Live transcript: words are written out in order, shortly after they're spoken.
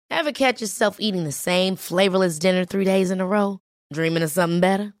Ever catch yourself eating the same flavorless dinner 3 days in a row? Dreaming of something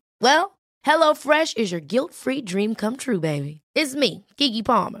better? Well, HelloFresh is your guilt-free dream come true, baby. It's me, Keke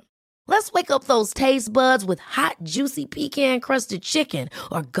Palmer. Let's wake up those taste buds with hot, juicy pecan-crusted chicken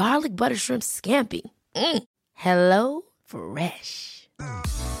or garlic butter shrimp scampi. Hello Fresh.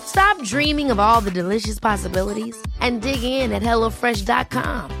 Stop dreaming of all the delicious possibilities and dig in at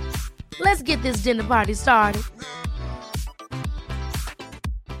HelloFresh.com. Let's get this dinner party started.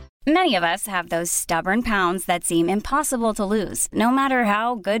 Many of us have those stubborn pounds that seem impossible to lose, no matter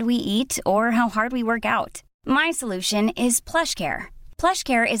how good we eat or how hard we work out. My solution is PlushCare.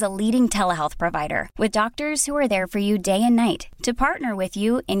 PlushCare is a leading telehealth provider with doctors who are there for you day and night to partner with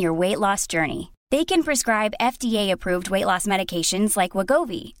you in your weight loss journey. They can prescribe FDA-approved weight loss medications like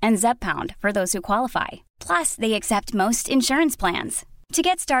Wegovy and Zepbound for those who qualify. Plus, they accept most insurance plans. To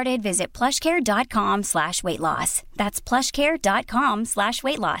get started, visit plushcare.com/weightloss. That's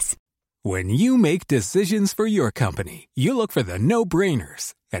plushcare.com/weightloss. When you make decisions for your company, you look for the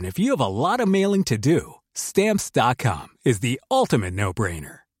no-brainers. And if you have a lot of mailing to do, Stamps.com is the ultimate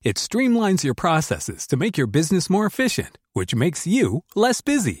no-brainer. It streamlines your processes to make your business more efficient, which makes you less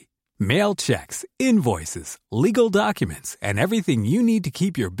busy. Mail checks, invoices, legal documents, and everything you need to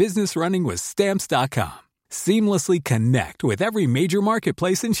keep your business running with Stamps.com. Seamlessly connect with every major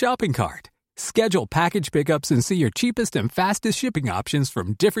marketplace and shopping cart. Schedule package pickups and see your cheapest and fastest shipping options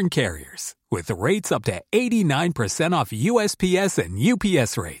from different carriers. With rates up to 89% off USPS and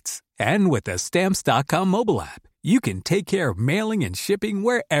UPS rates. And with the Stamps.com mobile app, you can take care of mailing and shipping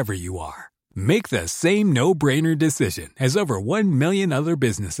wherever you are. Make the same no-brainer decision as over 1 million other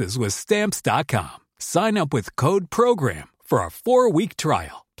businesses with Stamps.com. Sign up with code PROGRAM for a 4-week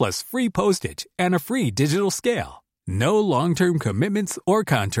trial, plus free postage and a free digital scale. No long-term commitments or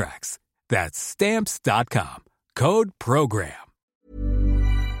contracts. That's Stamps.com. Code PROGRAM.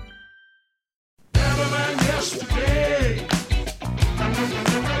 Better than yesterday. Better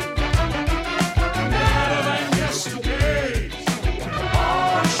than yesterday.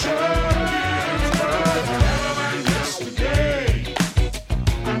 Oh, sure is better than yesterday.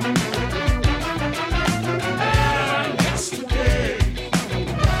 Better than yesterday.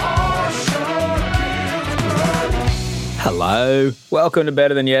 Oh, sure is better. Hello, welcome to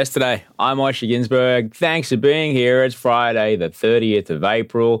Better Than Yesterday. I'm Osher Ginsberg. Thanks for being here. It's Friday, the 30th of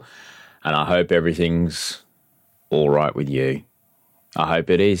April, and I hope everything's all right with you. I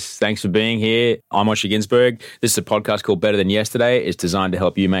hope it is. Thanks for being here. I'm Osher Ginsberg. This is a podcast called Better Than Yesterday. It's designed to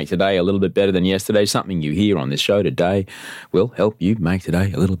help you make today a little bit better than yesterday. Something you hear on this show today will help you make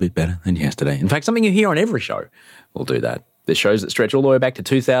today a little bit better than yesterday. In fact, something you hear on every show will do that. There's shows that stretch all the way back to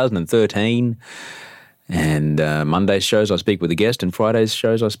 2013. And Monday's shows I speak with a guest, and Friday's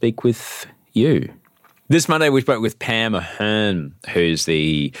shows I speak with you. This Monday we spoke with Pam Ahern, who's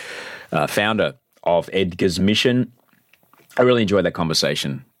the founder of Edgar's Mission. I really enjoyed that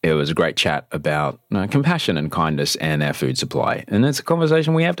conversation. It was a great chat about compassion and kindness and our food supply. And it's a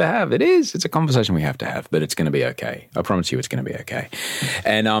conversation we have to have. It is. It's a conversation we have to have, but it's going to be okay. I promise you it's going to be okay.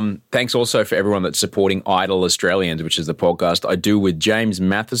 And thanks also for everyone that's supporting Idle Australians, which is the podcast I do with James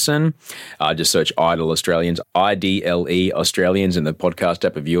Matheson. Just search Idle Australians, IDLE Australians in the podcast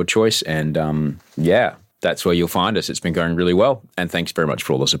app of your choice. And that's where you'll find us. It's been going really well. And thanks very much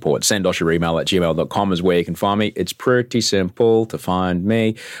for all the support. Send Osher email at gmail.com is where you can find me. It's pretty simple to find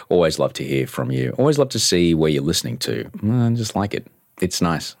me. Always love to hear from you. Always love to see where you're listening to. I just like it. It's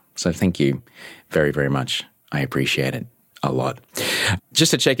nice. So thank you very, very much. I appreciate it a lot. Just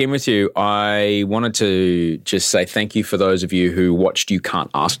to check in with you, I wanted to just say thank you for those of you who watched You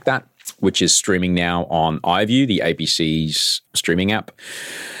Can't Ask That, which is streaming now on iView, the ABC's streaming app.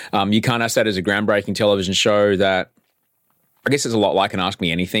 You Can't Ask That is a groundbreaking television show that I guess it's a lot like an Ask Me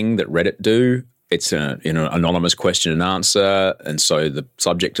Anything that Reddit do. It's an anonymous question and answer, and so the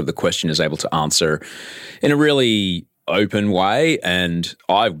subject of the question is able to answer in a really open way, and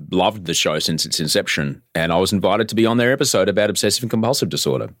I've loved the show since its inception, and I was invited to be on their episode about obsessive and compulsive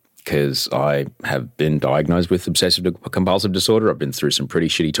disorder because I have been diagnosed with obsessive compulsive disorder. I've been through some pretty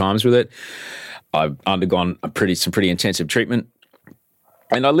shitty times with it. I've undergone some pretty intensive treatment,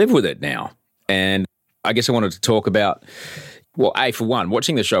 and I live with it now. And I guess I wanted to talk about, well, for one,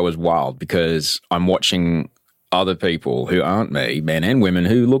 watching the show was wild because I'm watching other people who aren't me, men and women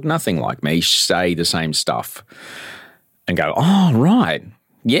who look nothing like me, say the same stuff and go, oh, right.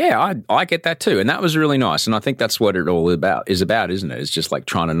 Yeah, I get that too. And that was really nice. And I think that's what it all is about, isn't it? It's just like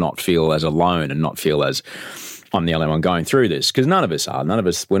trying to not feel as alone and not feel as I'm the only one going through this, because none of us are. None of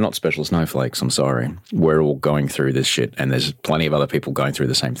us, we're not special snowflakes, I'm sorry. We're all going through this shit, and there's plenty of other people going through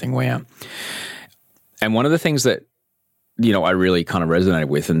the same thing we are. And one of the things that I really kind of resonated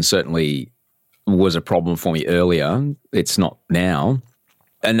with, and certainly was a problem for me earlier. It's not now.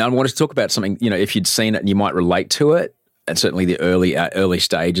 And I wanted to talk about something, if you'd seen it and you might relate to it, and certainly the early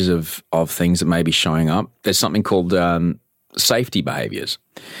stages of things that may be showing up. There's something called safety behaviors.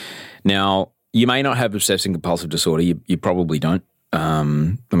 Now, you may not have obsessive compulsive disorder. You probably don't.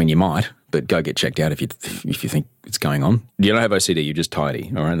 You might, but go get checked out if you think it's going on. You don't have OCD, you're just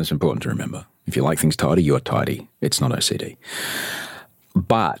tidy, all right? That's important to remember. If you like things tidy, you're tidy. It's not OCD.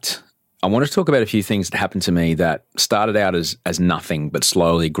 But I want to talk about a few things that happened to me that started out as nothing but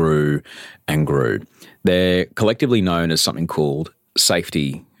slowly grew and grew. They're collectively known as something called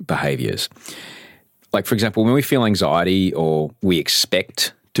safety behaviors. Like, for example, when we feel anxiety or we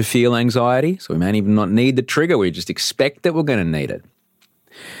expect to feel anxiety, so we may even not need the trigger, we just expect that we're going to need it.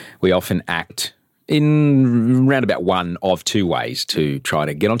 We often act in around about one of two ways to try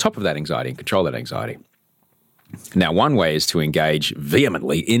to get on top of that anxiety and control that anxiety. Now, one way is to engage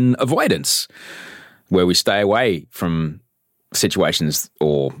vehemently in avoidance, where we stay away from situations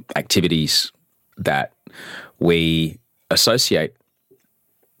or activities that we associate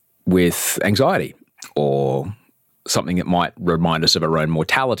with anxiety, or something that might remind us of our own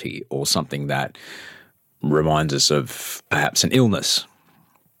mortality, or something that reminds us of perhaps an illness.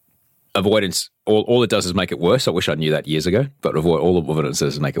 Avoidance, all it does is make it worse. I wish I knew that years ago, but all avoidance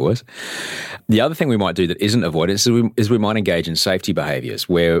does is make it worse. The other thing we might do that isn't avoidance is we might engage in safety behaviors,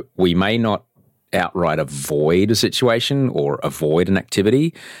 where we may not outright avoid a situation or avoid an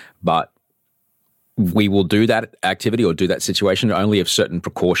activity, but we will do that activity or do that situation only if certain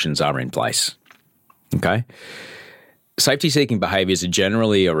precautions are in place. Okay? Safety-seeking behaviors are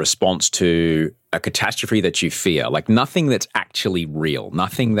generally a response to a catastrophe that you fear, like nothing that's actually real,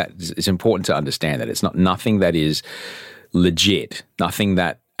 nothing that is important to understand that. It's not nothing that is legit, nothing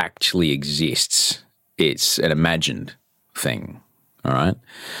that actually exists. It's an imagined thing, all right?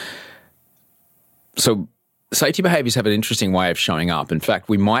 So safety behaviors have an interesting way of showing up. In fact,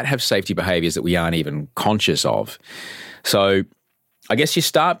 we might have safety behaviors that we aren't even conscious of. So I guess you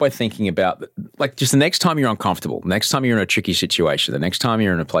start by thinking about, like, just the next time you're uncomfortable, next time you're in a tricky situation, the next time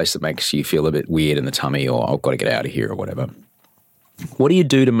you're in a place that makes you feel a bit weird in the tummy, or I've got to get out of here or whatever. What do you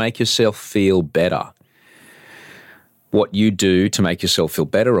do to make yourself feel better? What you do to make yourself feel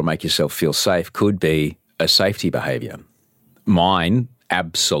better or make yourself feel safe could be a safety behavior. Mine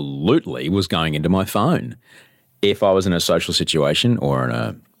absolutely was going into my phone. If I was in a social situation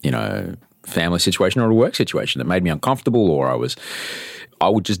or in a, family situation or a work situation that made me uncomfortable, or I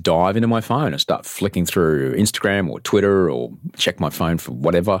would just dive into my phone and start flicking through Instagram or Twitter or check my phone for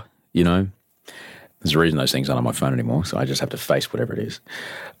whatever, There's a reason those things aren't on my phone anymore, so I just have to face whatever it is.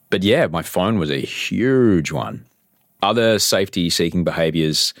 But yeah, my phone was a huge one. Other safety-seeking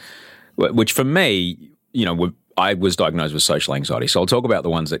behaviors, which for me, I was diagnosed with social anxiety, so I'll talk about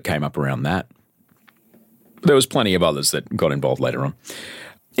the ones that came up around that. There was plenty of others that got involved later on.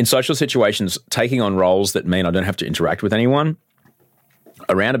 In social situations, taking on roles that mean I don't have to interact with anyone,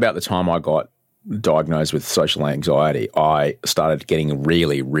 around about the time I got diagnosed with social anxiety, I started getting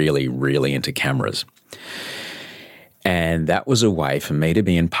really, really, really into cameras. And that was a way for me to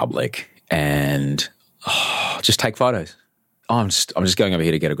be in public and just take photos. I'm just going over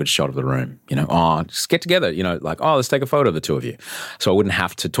here to get a good shot of the room, just get together, let's take a photo of the two of you. So I wouldn't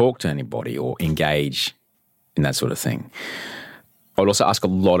have to talk to anybody or engage in that sort of thing. I would also ask a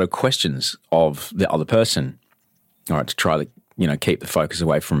lot of questions of the other person, all right, to try to, keep the focus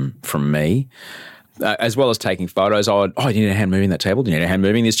away from me, as well as taking photos. Do you need a hand moving that table? Do you need a hand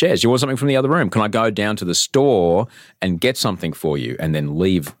moving these chairs? Do you want something from the other room? Can I go down to the store and get something for you and then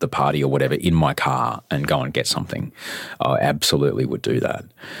leave the party or whatever in my car and go and get something? I absolutely would do that.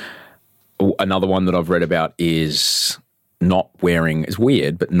 Another one that I've read about is it's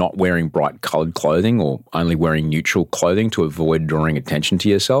weird, but not wearing bright coloured clothing or only wearing neutral clothing to avoid drawing attention to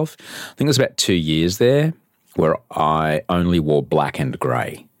yourself. I think it was about 2 years there where I only wore black and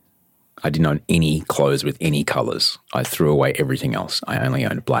grey. I didn't own any clothes with any colours. I threw away everything else. I only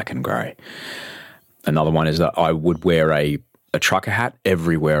owned black and grey. Another one is that I would wear a trucker hat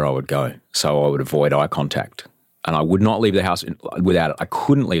everywhere I would go, so I would avoid eye contact. And I would not leave the house without it. I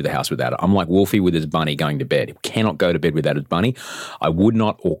couldn't leave the house without it. I'm like Wolfie with his bunny going to bed. He cannot go to bed without his bunny. I would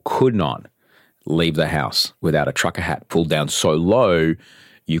not or could not leave the house without a trucker hat pulled down so low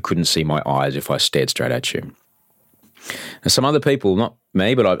you couldn't see my eyes if I stared straight at you. And some other people, not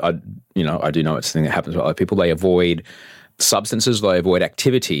me, but I do know it's a thing that happens with other people. They avoid substances. They avoid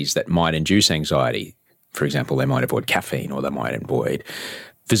activities that might induce anxiety. For example, they might avoid caffeine, or they might avoid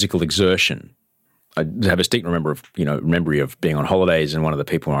physical exertion. I have a distinct memory of being on holidays, and one of the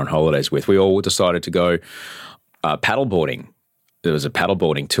people we're on holidays with, we all decided to go paddleboarding. There was a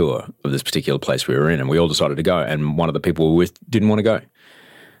paddleboarding tour of this particular place we were in, and we all decided to go. And one of the people we were with didn't want to go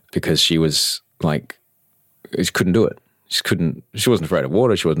because she was like, she couldn't do it. She wasn't afraid of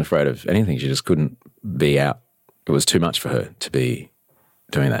water. She wasn't afraid of anything. She just couldn't be out. It was too much for her to be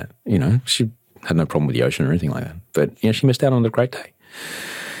doing that. You know, she had no problem with the ocean or anything like that. But, you know, she missed out on a great day.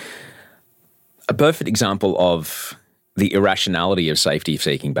 A perfect example of the irrationality of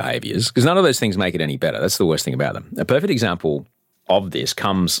safety-seeking behaviours, because none of those things make it any better. That's the worst thing about them. A perfect example of this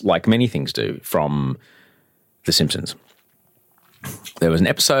comes, like many things do, from The Simpsons. There was an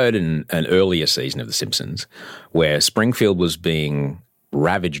episode in an earlier season of The Simpsons where Springfield was being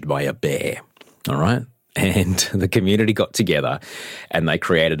ravaged by a bear, all right? And the community got together and they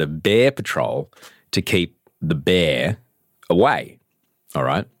created a bear patrol to keep the bear away, all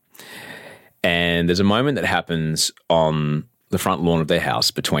right? And there's a moment that happens on the front lawn of their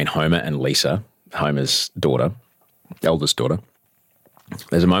house between Homer and Lisa, Homer's daughter, eldest daughter.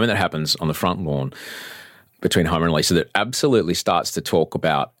 There's a moment that happens on the front lawn between Homer and Lisa that absolutely starts to talk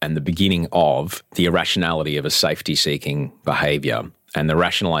about and the beginning of the irrationality of a safety-seeking behaviour and the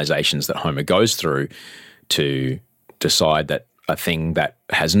rationalizations that Homer goes through to decide that a thing that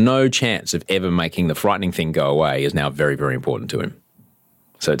has no chance of ever making the frightening thing go away is now very, very important to him.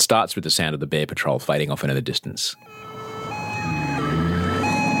 So it starts with the sound of the bear patrol fading off into the distance.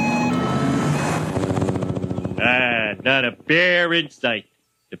 Not a bear in sight.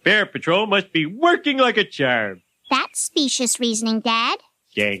 The bear patrol must be working like a charm. That's specious reasoning, Dad.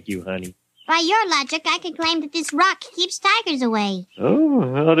 Thank you, honey. By your logic, I could claim that this rock keeps tigers away.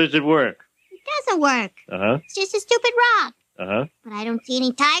 Oh, how does it work? It doesn't work. Uh-huh. It's just a stupid rock. Uh-huh. But I don't see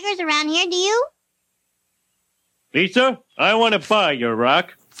any tigers around here, do you? Lisa, I want to buy your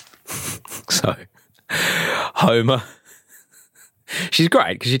rock. So, Homer, she's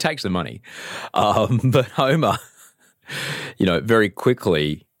great because she takes the money. But Homer, you know, very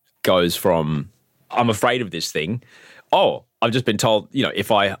quickly goes from, I'm afraid of this thing. Oh, I've just been told, you know, if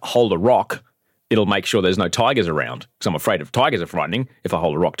I hold a rock, it'll make sure there's no tigers around because I'm afraid if tigers are frightening. If I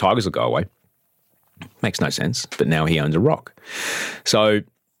hold a rock, tigers will go away. Makes no sense. But now he owns a rock. So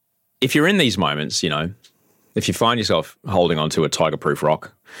if you're in these moments, you know, if you find yourself holding onto a tiger-proof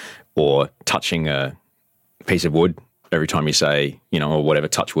rock or touching a piece of wood every time you say, you know, or whatever,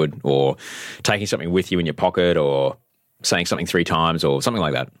 touch wood, or taking something with you in your pocket or saying something 3 times or something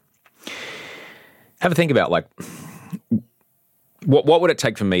like that, have a think about, like, what would it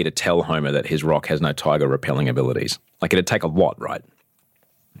take for me to tell Homer that his rock has no tiger repelling abilities? Like, it'd take a lot, right?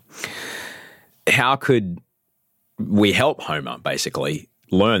 How could we help Homer, basically,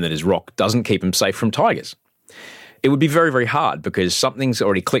 learn that his rock doesn't keep him safe from tigers? It would be very, very hard because something's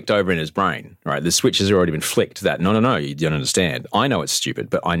already clicked over in his brain, right? The switch has already been flicked that, no, you don't understand. I know it's stupid,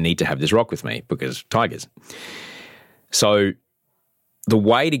 but I need to have this rock with me because tigers. So the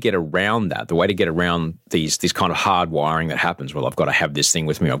way to get around that, the way to get around these kind of hard wiring that happens, well, I've got to have this thing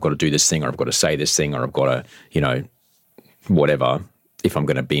with me, I've got to do this thing, or I've got to say this thing, or I've got to, you know, whatever, if I'm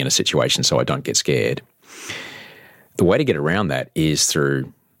going to be in a situation so I don't get scared. The way to get around that is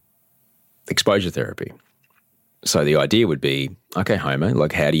through exposure therapy. So the idea would be, okay, Homer,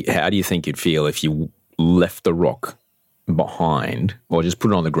 like how do you think you'd feel if you left the rock behind or just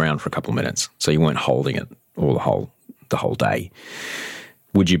put it on the ground for a couple of minutes so you weren't holding it all the whole day?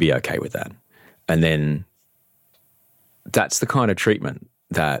 Would you be okay with that? And then that's the kind of treatment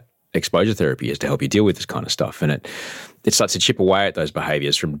that exposure therapy is to help you deal with this kind of stuff. And it starts to chip away at those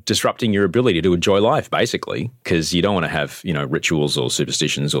behaviours from disrupting your ability to enjoy life, basically, because you don't want to have, you know, rituals or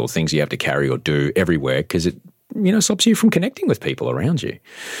superstitions or things you have to carry or do everywhere because it, you know, stops you from connecting with people around you.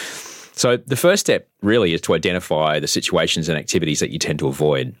 So the first step really is to identify the situations and activities that you tend to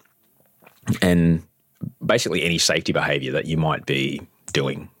avoid and basically any safety behaviour that you might be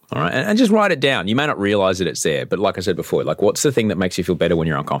doing. All right. And just write it down. You may not realize that it's there, but like I said before, like, what's the thing that makes you feel better when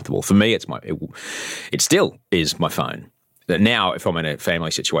you're uncomfortable? For me, it still is my phone. That now, if I'm in a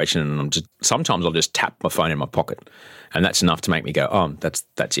family situation and sometimes I'll just tap my phone in my pocket and that's enough to make me go, oh,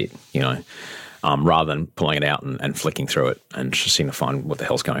 that's it, you know, rather than pulling it out and flicking through it and just seeing to find what the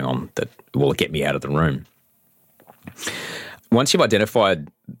hell's going on that will get me out of the room. Once you've identified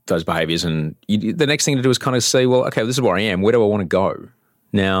those behaviours, and the next thing to do is kind of say, well, okay, this is where I am. Where do I want to go?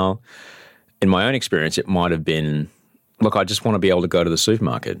 Now, in my own experience, it might have been, look, I just want to be able to go to the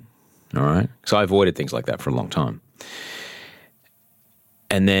supermarket, all right? So I avoided things like that for a long time.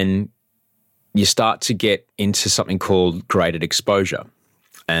 And then you start to get into something called graded exposure.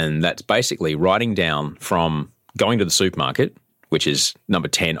 And that's basically writing down from going to the supermarket, which is number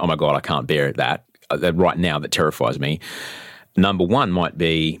 10, oh my God, I can't bear that right now, that terrifies me. Number 1 might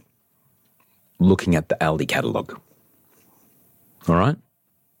be looking at the Aldi catalogue. All right?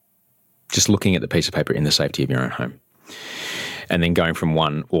 Just looking at the piece of paper in the safety of your own home. And then going from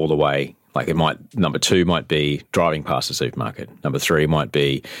one all the way, like number 2 might be driving past the supermarket. Number 3 might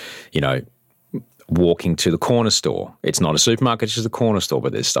be, walking to the corner store. It's not a supermarket, it's just a corner store,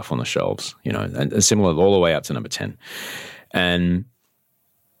 but there's stuff on the shelves, and similar all the way up to number 10. And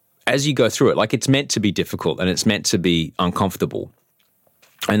as you go through it, like it's meant to be difficult and it's meant to be uncomfortable.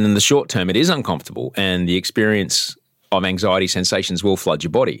 And in the short term, it is uncomfortable and the experience of anxiety sensations will flood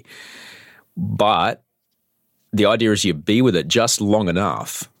your body. But the idea is you be with it just long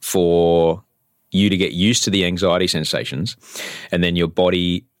enough for you to get used to the anxiety sensations, and then your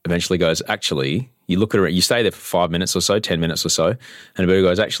body eventually goes, actually, you look at it, you stay there for 5 minutes or so, 10 minutes or so, and the body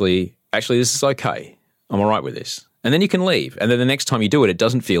goes, actually, this is okay. I'm all right with this. And then you can leave. And then the next time you do it, it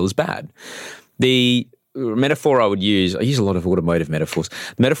doesn't feel as bad. The metaphor I use a lot of automotive metaphors.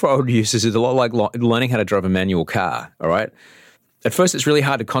 The metaphor I would use is a lot like learning how to drive a manual car, all right? At first, it's really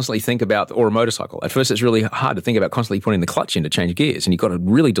hard to constantly think about, or a motorcycle. At first, it's really hard to think about constantly putting the clutch in to change gears, and you've got to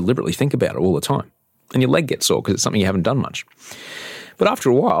really deliberately think about it all the time. And your leg gets sore because it's something you haven't done much. But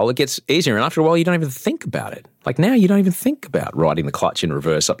after a while, it gets easier, and after a while, you don't even think about it. Like now, you don't even think about riding the clutch in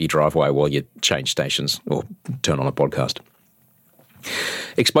reverse up your driveway while you change stations or turn on a podcast.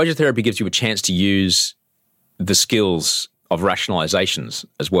 Exposure therapy gives you a chance to use the skills of rationalizations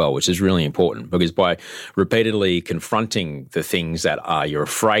as well, which is really important, because by repeatedly confronting the things that you're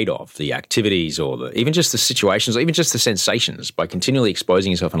afraid of, the activities or even just the situations or even just the sensations, by continually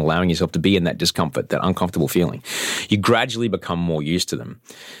exposing yourself and allowing yourself to be in that discomfort, that uncomfortable feeling, you gradually become more used to them.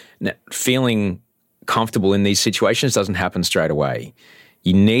 Now, feeling comfortable in these situations doesn't happen straight away.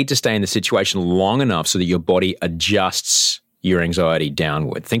 You need to stay in the situation long enough so that your body adjusts your anxiety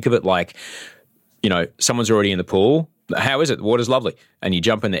downward. Think of it like, someone's already in the pool. How is it? The water's lovely. And you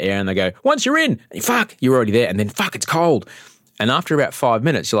jump in the air and they go, once you're in, fuck, you're already there. And then fuck, it's cold. And after about 5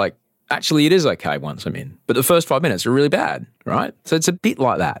 minutes, you're like, actually, it is okay once I'm in. But the first 5 minutes are really bad, right? So it's a bit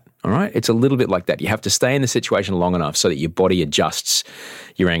like that, all right? It's a little bit like that. You have to stay in the situation long enough so that your body adjusts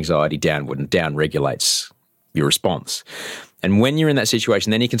your anxiety downward and down-regulates your response. And when you're in that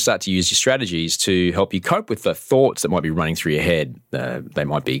situation, then you can start to use your strategies to help you cope with the thoughts that might be running through your head. They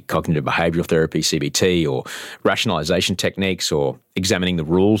might be cognitive behavioral therapy, CBT, or rationalization techniques, or examining the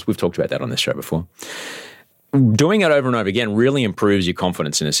rules. We've talked about that on this show before. Doing it over and over again really improves your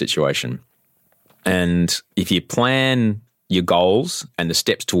confidence in a situation. And if you plan your goals and the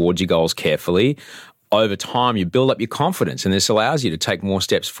steps towards your goals carefully, over time, you build up your confidence, and this allows you to take more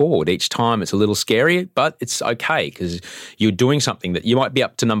steps forward. Each time it's a little scary, but it's okay because you're doing something that you might be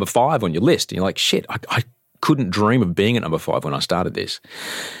up to number 5 on your list. And you're like, shit, I couldn't dream of being at number 5 when I started this.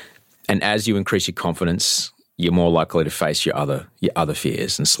 And as you increase your confidence, you're more likely to face your other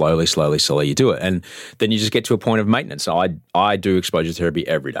fears, and slowly you do it. And then you just get to a point of maintenance. I do exposure therapy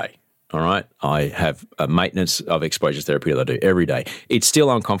every day. All right. I have a maintenance of exposure therapy that I do every day. It's still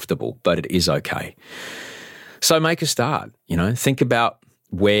uncomfortable, but it is okay. So make a start, think about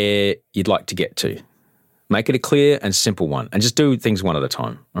where you'd like to get to. Make it a clear and simple one, and just do things one at a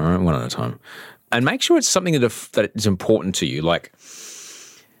time. All right. One at a time. And make sure it's something that is important to you. Like,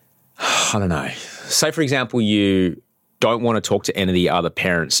 I don't know. Say, for example, you don't want to talk to any of the other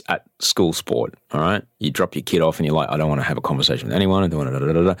parents at school sport, all right? You drop your kid off and you're like, I don't want to have a conversation with anyone. I don't want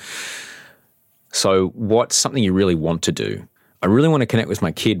to So what's something you really want to do? I really want to connect with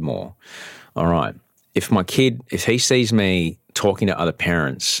my kid more. All right. If he sees me talking to other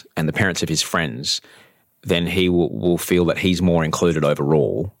parents and the parents of his friends, then he will feel that he's more included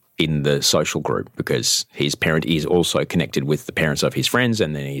overall in the social group because his parent is also connected with the parents of his friends,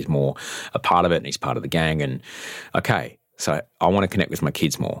 and then he's more a part of it and he's part of the gang. And okay, so I want to connect with my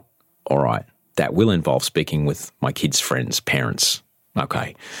kids more. All right, that will involve speaking with my kids' friends' parents.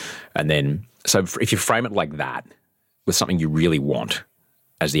 Okay. And then, so if you frame it like that with something you really want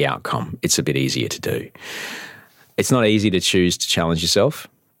as the outcome, it's a bit easier to do. It's not easy to choose to challenge yourself.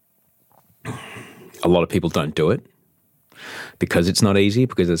 A lot of people don't do it because it's not easy,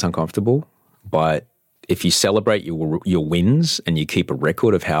 because it's uncomfortable. But if you celebrate your wins and you keep a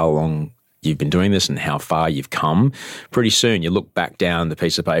record of how long you've been doing this and how far you've come, pretty soon you look back down the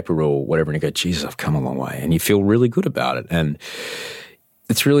piece of paper or whatever and you go, Jesus, I've come a long way. And you feel really good about it. And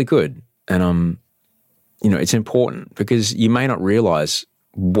it's really good. And, it's important because you may not realize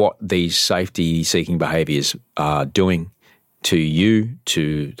what these safety-seeking behaviors are doing to you,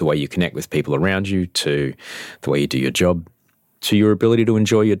 to the way you connect with people around you, to the way you do your job, to your ability to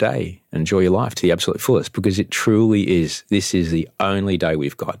enjoy your day, enjoy your life to the absolute fullest, because it truly is. This is the only day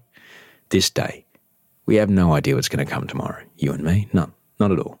we've got. This day. We have no idea what's going to come tomorrow, you and me. None,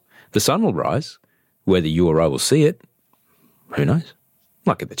 not at all. The sun will rise. Whether you or I will see it, who knows?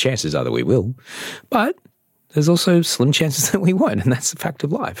 Like, the chances are that we will. But there's also slim chances that we won't, and that's the fact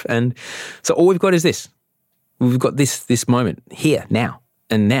of life. And so all we've got is this. We've got this moment here, now,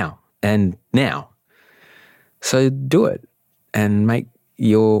 and now, and now. So do it and make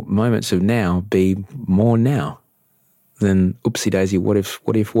your moments of now be more now than oopsie-daisy, what if.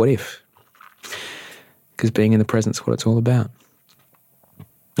 Because being in the present's what it's all about.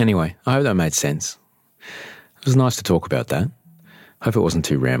 Anyway, I hope that made sense. It was nice to talk about that. I hope it wasn't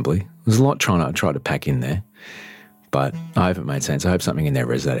too rambly. There's a lot trying to pack in there, but I hope it made sense. I hope something in there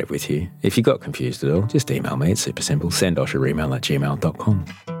resonated with you. If you got confused at all, just email me. It's super simple. Send Osh your email at gmail.com.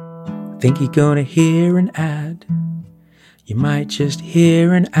 Think you're going to hear an ad? You might just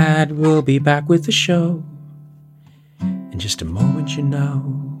hear an ad. We'll be back with the show in just a moment, you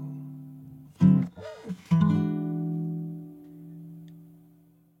know.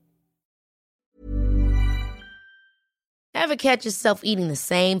 Ever catch yourself eating the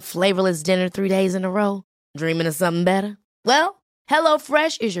same flavorless dinner 3 days in a row? Dreaming of something better? Well,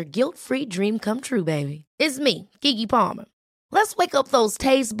 HelloFresh is your guilt-free dream come true, baby. It's me, Keke Palmer. Let's wake up those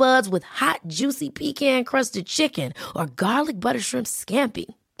taste buds with hot, juicy pecan-crusted chicken or garlic butter shrimp scampi.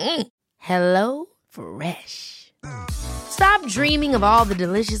 Hello Fresh. Stop dreaming of all the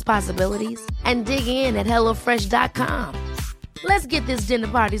delicious possibilities and dig in at HelloFresh.com. Let's get this dinner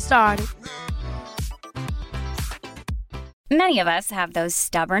party started. Many of us have those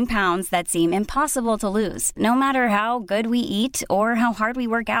stubborn pounds that seem impossible to lose, no matter how good we eat or how hard we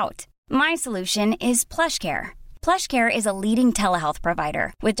work out. My solution is PlushCare. PlushCare is a leading telehealth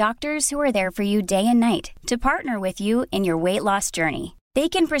provider with doctors who are there for you day and night to partner with you in your weight loss journey. They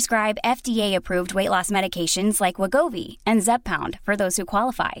can prescribe FDA-approved weight loss medications like Wegovy and Zepbound for those who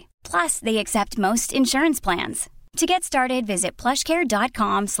qualify. Plus, they accept most insurance plans. To get started, visit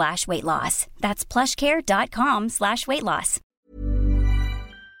plushcare.com/weightloss. That's plushcare.com/weightloss.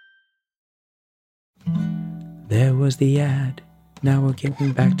 There was the ad. Now we're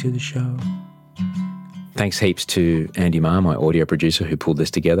getting back to the show. Thanks heaps to Andy Marr, my audio producer, who pulled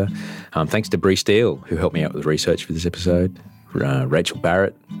this together. Thanks to Bree Steele, who helped me out with research for this episode. Rachel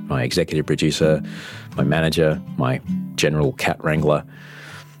Barrett, my executive producer, my manager, my general cat wrangler,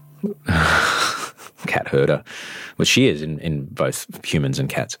 cat herder. Well, she is in both humans and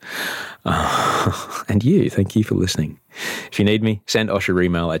cats. And you, thank you for listening. If you need me, send Osh your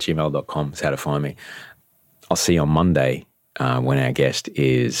email at gmail.com. That's how to find me. I'll see you on Monday when our guest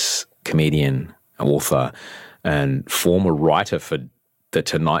is comedian, author, and former writer for The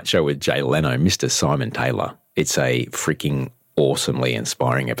Tonight Show with Jay Leno, Mr. Simon Taylor. It's a freaking awesomely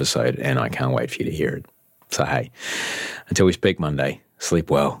inspiring episode, and I can't wait for you to hear it. So, hey, until we speak Monday, sleep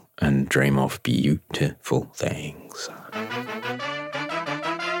well and dream of beautiful things.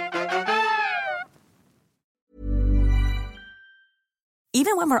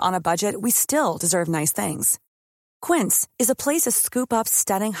 Even when we're on a budget, we still deserve nice things. Quince is a place to scoop up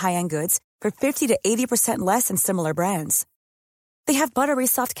stunning high-end goods for 50 to 80% less than similar brands. They have buttery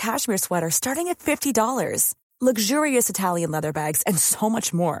soft cashmere sweaters starting at $50, luxurious Italian leather bags, and so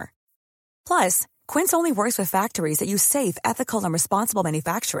much more. Plus, Quince only works with factories that use safe, ethical, and responsible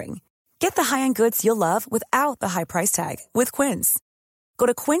manufacturing. Get the high-end goods you'll love without the high price tag with Quince. Go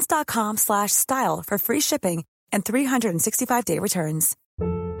to quince.com/style for free shipping and 365-day returns.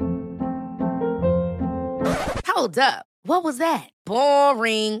 Hold up. What was that?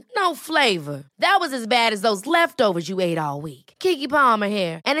 Boring. No flavor. That was as bad as those leftovers you ate all week. Keke Palmer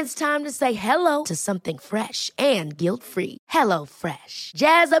here, and it's time to say hello to something fresh and guilt-free. Hello Fresh.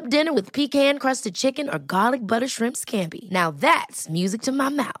 Jazz up dinner with pecan-crusted chicken or garlic butter shrimp scampi. Now that's music to my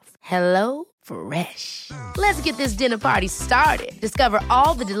mouth. Hello Fresh. Let's get this dinner party started. Discover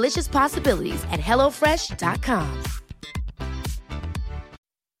all the delicious possibilities at HelloFresh.com.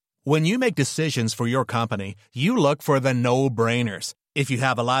 When you make decisions for your company, you look for the no-brainers. If you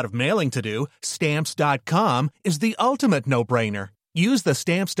have a lot of mailing to do, Stamps.com is the ultimate no-brainer. Use the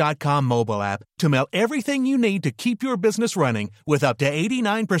Stamps.com mobile app to mail everything you need to keep your business running with up to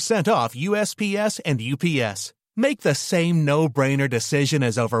 89% off USPS and UPS. Make the same no-brainer decision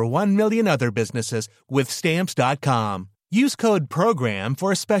as over 1 million other businesses with Stamps.com. Use code PROGRAM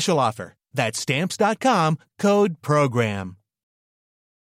for a special offer. That's Stamps.com, code PROGRAM.